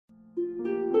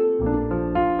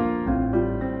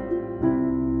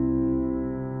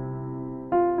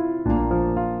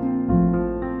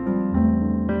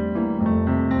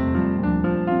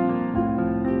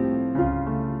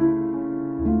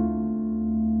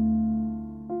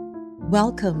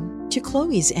Welcome to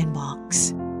Chloe's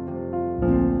Inbox,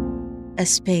 a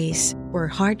space where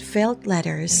heartfelt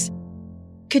letters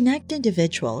connect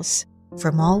individuals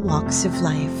from all walks of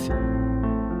life.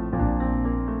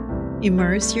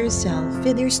 Immerse yourself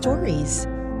in their stories,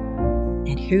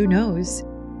 and who knows,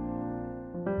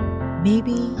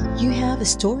 maybe you have a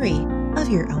story of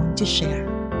your own to share.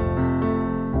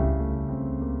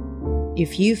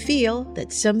 If you feel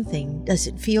that something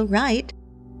doesn't feel right,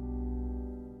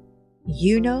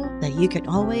 you know that you can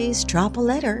always drop a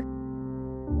letter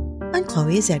on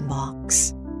Chloe's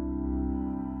Inbox.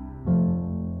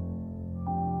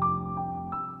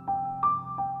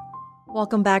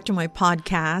 Welcome back to my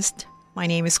podcast. My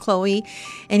name is Chloe,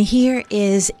 and here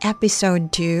is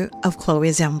episode 2 of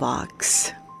Chloe's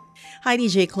Inbox. Hi,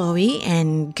 DJ Chloe,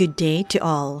 and good day to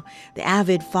all the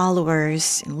avid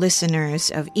followers and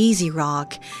listeners of Easy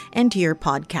Rock and to your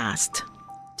podcast.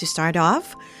 To start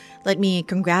off, let me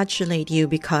congratulate you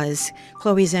because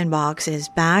Chloe's Inbox is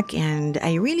back and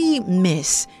I really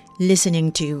miss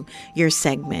listening to your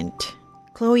segment.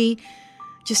 Chloe,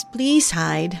 just please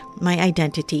hide my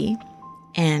identity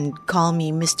and call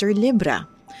me Mr. Libra,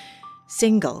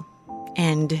 single,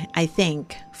 and I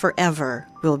think forever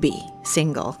will be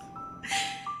single.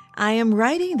 I am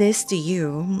writing this to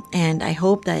you and I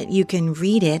hope that you can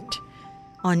read it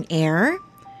on air,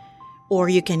 or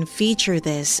you can feature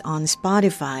this on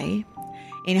Spotify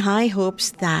in high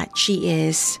hopes that she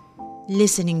is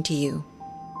listening to you.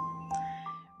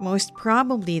 Most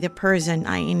probably the person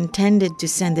I intended to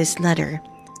send this letter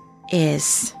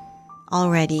is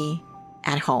already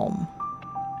at home.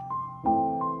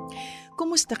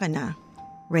 Kumusta ka na,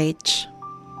 Rach?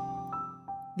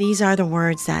 These are the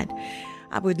words that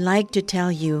I would like to tell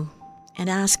you and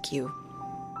ask you.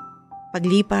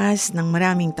 Paglipas ng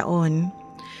maraming taon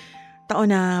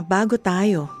na bago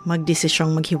tayo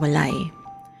magdesisyong maghiwalay,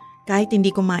 kahit hindi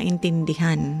ko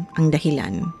maintindihan ang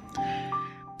dahilan,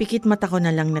 pikit mata ko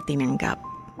na lang na tinanggap.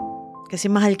 Kasi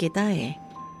mahal kita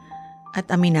at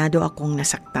aminado akong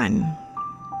nasaktan.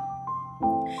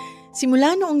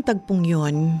 Simula noong tagpong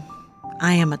yon,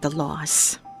 I am at a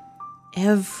loss.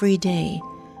 Every day,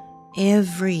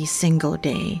 every single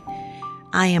day,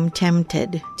 I am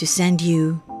tempted to send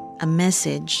you a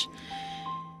message,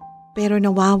 pero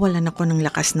nawawalan ako ng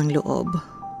lakas ng loob.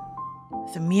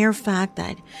 The mere fact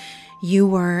that you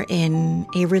were in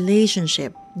a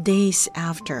relationship days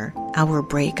after our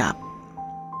breakup.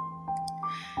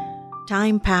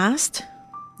 Time passed,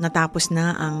 natapos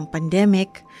na ang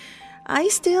pandemic,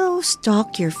 I still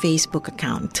stalk your Facebook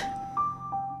account.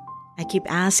 I keep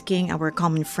asking our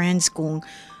common friends kung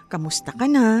kamusta ka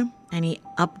na, any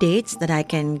updates that I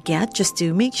can get just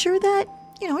to make sure that,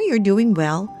 you're doing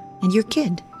well and your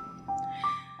kid.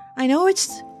 I know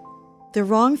it's the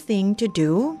wrong thing to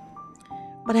do,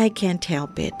 but I can't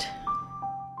help it.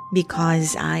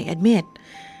 Because I admit,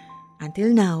 until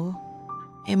now,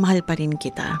 mahal pa rin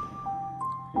kita.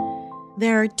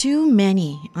 There are too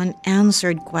many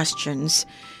unanswered questions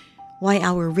why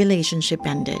our relationship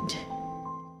ended.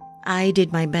 I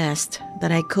did my best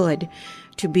that I could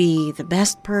to be the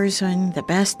best person, the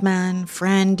best man,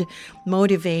 friend,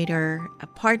 motivator, a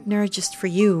partner just for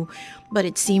you, but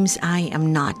it seems I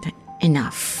am not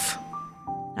enough.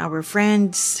 Our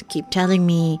friends keep telling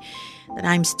me that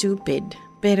I'm stupid,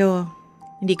 pero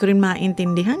hindi ko rin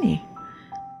maintindihan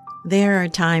There are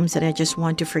times that I just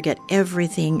want to forget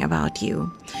everything about you,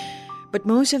 but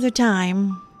most of the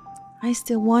time, I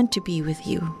still want to be with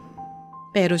you.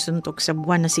 Pero suntok sa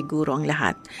buwan na siguro ang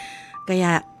lahat,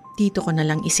 kaya dito ko na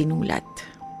lang isinulat.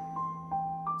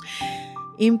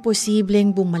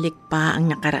 Imposibleng bumalik pa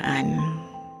ang nakaraan.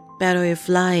 Pero if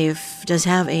life does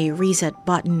have a reset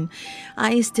button,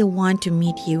 I still want to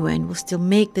meet you and will still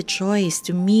make the choice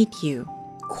to meet you,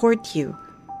 court you,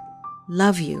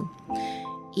 love you.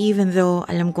 Even though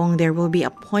alam kong there will be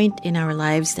a point in our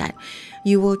lives that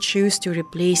you will choose to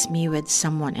replace me with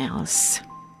someone else.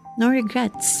 No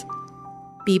regrets.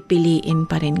 Pipiliin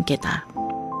pa rin kita.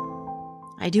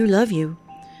 I do love you.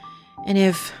 And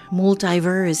if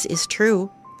multiverse is true,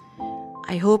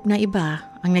 I hope na iba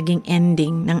ang naging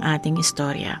ending ng ating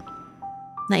istorya.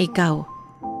 Na ikaw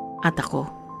at ako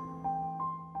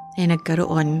ay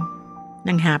nagkaroon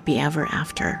ng happy ever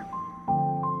after.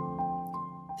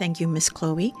 Thank you, Miss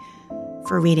Chloe,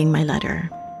 for reading my letter.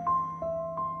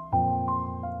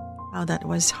 Wow, that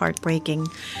was heartbreaking.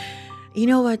 You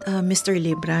know what, Mr.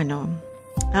 Libra,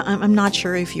 I'm not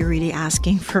sure if you're really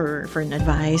asking for an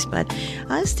advice, but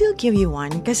I'll still give you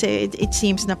one kasi it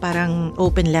seems na parang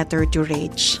open letter to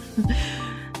Rach.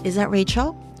 Is that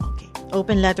Rachel? Okay.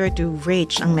 Open letter to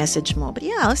Rach ang message mo. But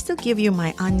yeah, I'll still give you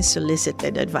my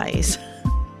unsolicited advice.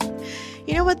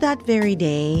 You know what, that very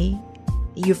day,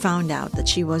 you found out that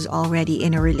she was already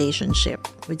in a relationship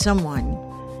with someone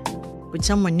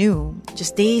new,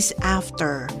 just days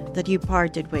after that you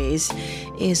parted ways,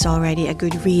 is already a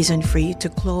good reason for you to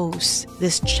close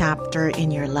this chapter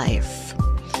in your life.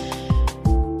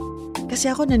 Kasi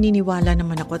ako naniniwala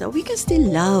naman ako that we can still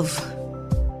love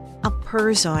a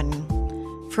person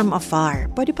from afar.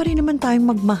 Pwede pa rin naman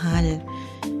tayong magmahal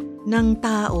ng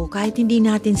tao kahit hindi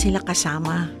natin sila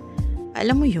kasama.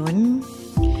 Alam mo yun?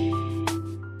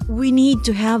 We need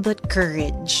to have that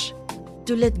courage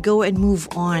to let go and move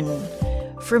on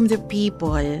from the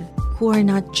people who are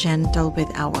not gentle with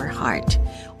our heart,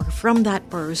 or from that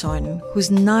person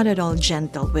who's not at all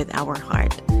gentle with our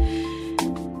heart.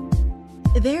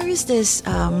 There is this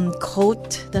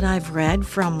quote that I've read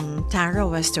from Tara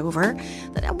Westover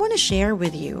that I want to share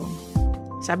with you.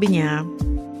 Sabi niya,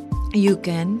 you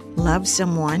can love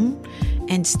someone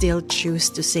and still choose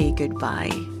to say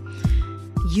goodbye.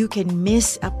 You can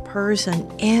miss a person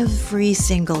every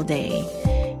single day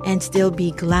and still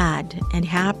be glad and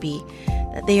happy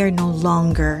that they are no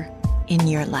longer in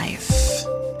your life.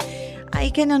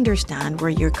 I can understand where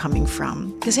you're coming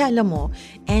from. Kasi alam mo,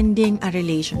 ending a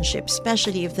relationship,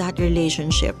 especially if that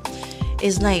relationship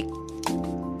is like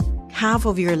half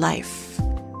of your life,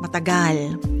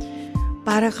 matagal,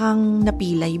 para kang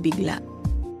napilay bigla.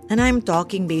 And I'm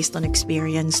talking based on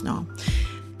experience, no?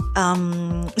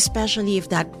 Especially if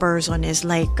that person is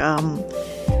like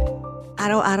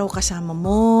araw-araw kasama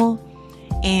mo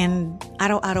and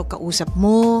araw-araw kausap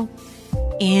mo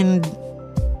and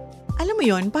alam mo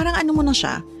yon, parang ano mo na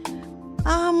siya,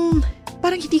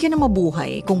 parang hindi ka na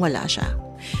mabuhay kung wala siya.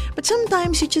 But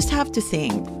sometimes you just have to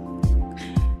think,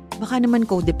 baka naman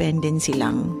codependency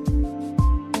lang,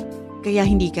 kaya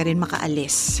hindi ka rin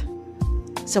makaalis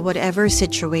sa whatever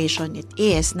situation it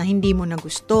is na hindi mo na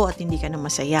gusto at hindi ka na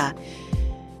masaya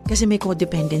kasi may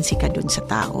codependency ka dun sa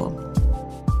tao.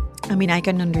 I mean, I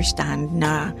can understand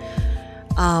na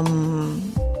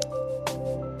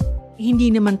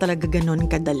hindi naman talaga ganon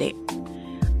kadali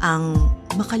ang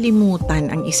makalimutan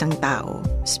ang isang tao,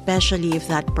 especially if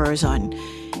that person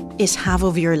is half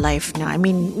of your life na. I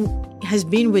mean, has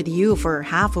been with you for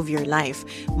half of your life.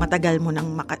 Matagal mo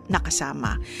nang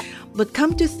nakasama. But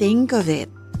come to think of it,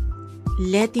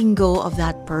 letting go of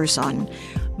that person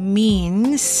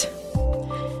means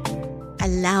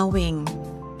allowing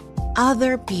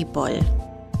other people.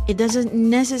 It doesn't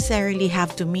necessarily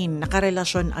have to mean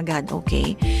nakarelasyon agad,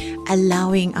 okay?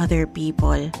 Allowing other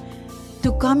people to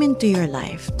come into your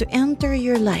life, to enter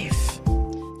your life.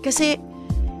 Kasi,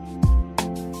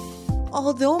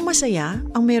 although masaya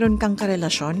ang meron kang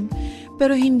karelasyon,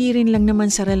 pero hindi rin lang naman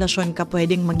sa relasyon ka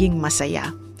pwedeng maging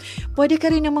masaya. Pwede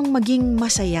ka rin namang maging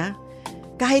masaya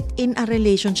kahit in a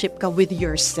relationship ka with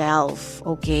yourself,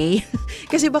 okay?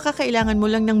 Kasi baka kailangan mo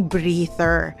lang ng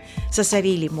breather sa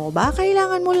sarili mo. Baka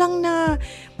kailangan mo lang na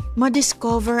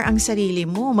ma-discover ang sarili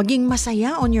mo, maging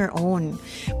masaya on your own.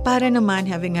 Para naman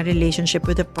having a relationship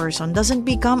with a person doesn't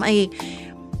become a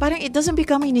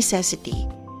necessity.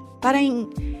 Parang,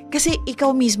 kasi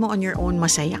ikaw mismo on your own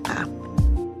masaya ka.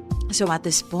 So at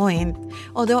this point,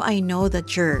 although I know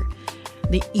that you're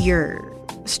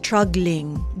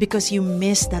struggling because you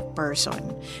miss that person.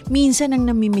 Minsan ang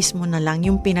namimiss mo na lang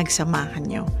yung pinagsamahan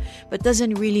nyo. But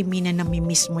doesn't really mean na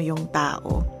namimiss mo yung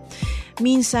tao.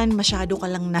 Minsan masyado ka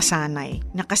lang nasanay,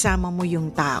 nakasama mo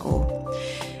yung tao.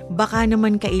 Baka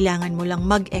naman kailangan mo lang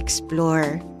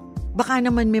mag-explore. Baka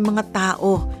naman may mga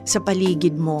tao sa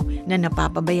paligid mo na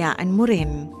napapabayaan mo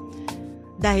rin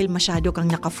dahil masyado kang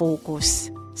nakafocus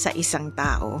sa isang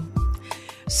tao.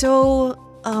 So,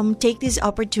 take this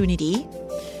opportunity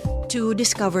to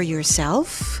discover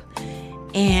yourself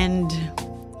and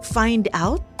find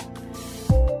out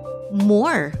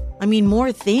more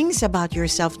things about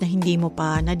yourself na hindi mo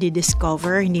pa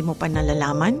nadidiscover, hindi mo pa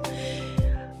nalalaman.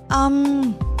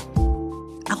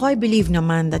 Ako, I believe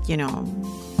naman that,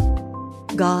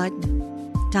 God,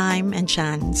 time, and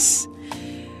chance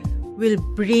will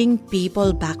bring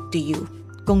people back to you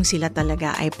kung sila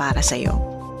talaga ay para sa'yo.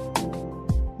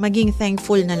 Maging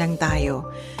thankful na lang tayo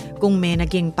kung may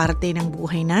naging parte ng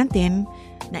buhay natin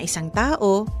na isang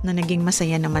tao na naging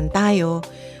masaya naman tayo,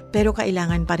 pero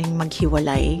kailangan pa rin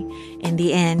maghiwalay. In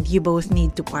the end, you both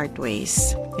need to part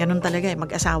ways. Ganun talaga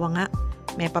mag-asawa nga.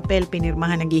 May papel,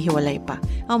 pinirmahan, naghihiwalay pa.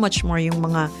 How much more yung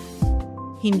mga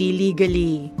hindi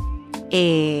legally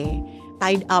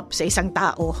tied up sa isang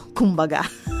tao, kumbaga.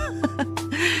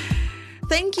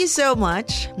 Thank you so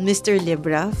much, Mr.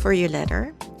 Libra, for your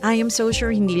letter. I am so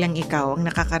sure hindi lang ikaw ang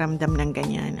nakakaramdam ng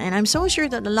ganyan. And I'm so sure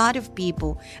that a lot of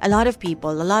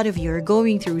you are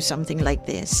going through something like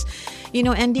this. You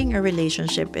know, ending a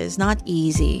relationship is not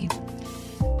easy.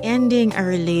 Ending a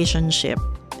relationship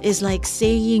is like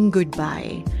saying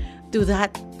goodbye to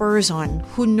that person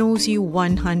who knows you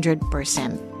 100%.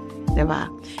 Diba?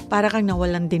 Para kang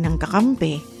nawalan din ng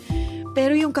kakampi.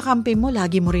 Pero yung kakampi mo,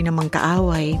 lagi mo rin namang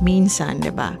kaaway. Minsan,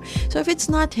 diba? So if it's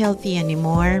not healthy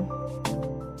anymore,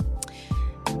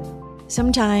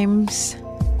 sometimes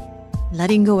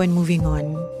letting go and moving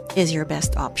on is your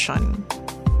best option.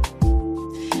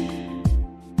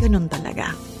 Ganun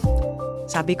talaga.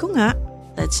 Sabi ko nga,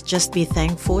 let's just be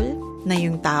thankful na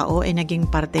yung tao ay naging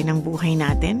parte ng buhay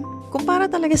natin. Kung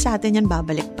para talaga sa atin yan,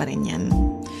 babalik pa rin yan.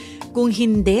 Kung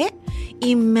hindi,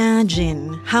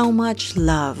 imagine how much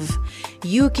love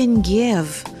you can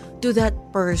give to that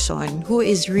person who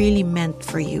is really meant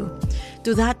for you.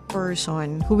 To that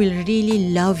person who will really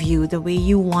love you the way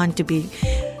you want to be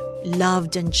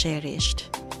loved and cherished.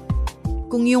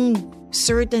 Kung yung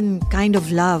certain kind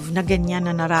of love na ganyan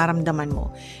na nararamdaman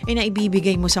mo ay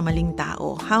naibibigay mo sa maling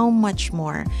tao, how much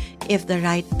more if the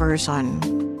right person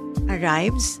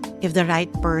arrives, if the right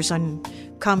person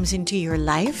comes into your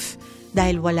life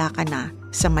dahil wala ka na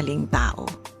sa maling tao.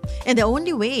 And the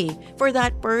only way for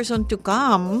that person to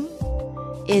come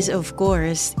is, of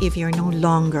course, if you're no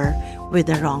longer with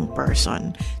the wrong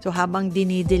person. So habang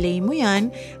dinidelay mo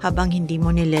yan, habang hindi mo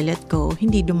nilelet go,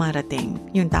 hindi dumarating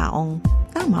yung taong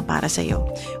tama para sa'yo.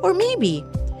 Or maybe,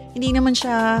 hindi naman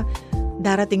siya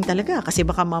darating talaga kasi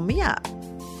baka mamaya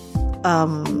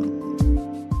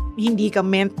hindi ka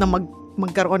meant na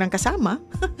magkaroon ng kasama.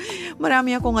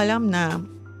 Marami akong alam na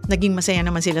naging masaya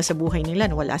naman sila sa buhay nila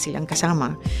na wala silang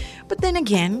kasama. But then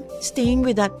again, staying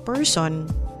with that person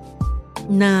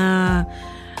na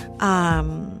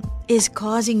is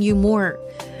causing you more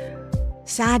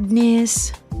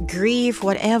sadness, grief,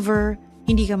 whatever,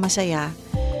 hindi ka masaya,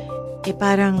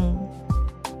 parang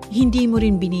hindi mo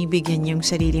rin binibigyan yung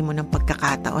sarili mo ng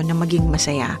pagkakataon na maging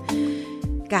masaya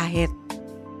kahit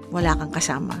wala kang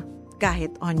kasama,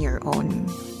 kahit on your own.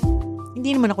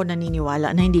 Hindi naman ako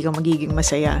naniniwala na hindi ka magiging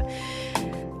masaya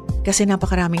kasi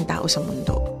napakaraming tao sa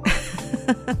mundo.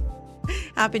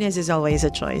 Happiness is always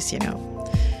a choice, you know.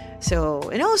 So,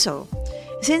 and also,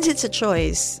 since it's a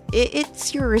choice,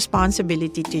 it's your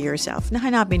responsibility to yourself na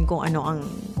hanapin kung ano ang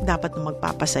dapat na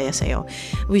magpapasaya sa'yo.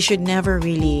 We should never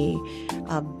really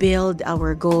build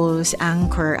our goals,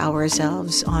 anchor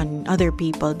ourselves on other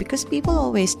people because people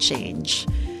always change.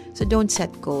 So don't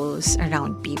set goals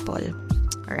around people.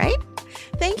 All right?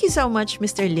 Thank you so much,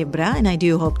 Mr. Libra, and I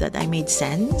do hope that I made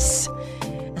sense.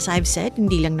 As I've said,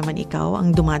 hindi lang naman ikaw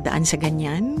ang dumadaan sa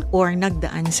ganyan or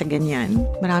nagdaan sa ganyan.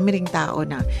 Marami ring tao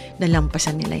na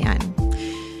nalampasan nila yan.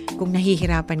 Kung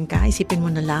nahihirapan ka, isipin mo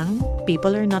na lang,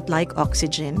 people are not like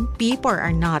oxygen. People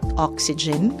are not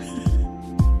oxygen.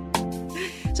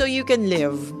 So you can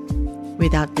live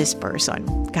without this person.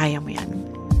 Kaya mo yan.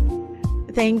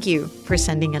 Thank you for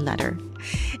sending a letter.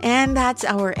 And that's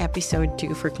our episode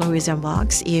 2 for Chloe's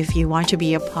Unbox. If you want to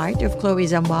be a part of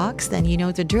Chloe's Unbox, then you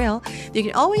know the drill. You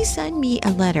can always send me a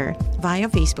letter via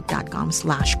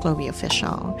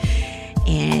facebook.com/ChloeOfficial.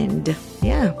 And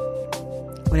yeah,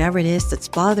 whatever it is that's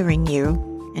bothering you,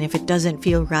 and if it doesn't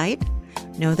feel right,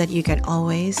 know that you can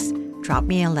always drop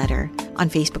me a letter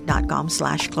on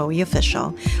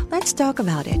facebook.com/ChloeOfficial. Let's talk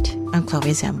about it on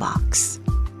Chloe's Unbox.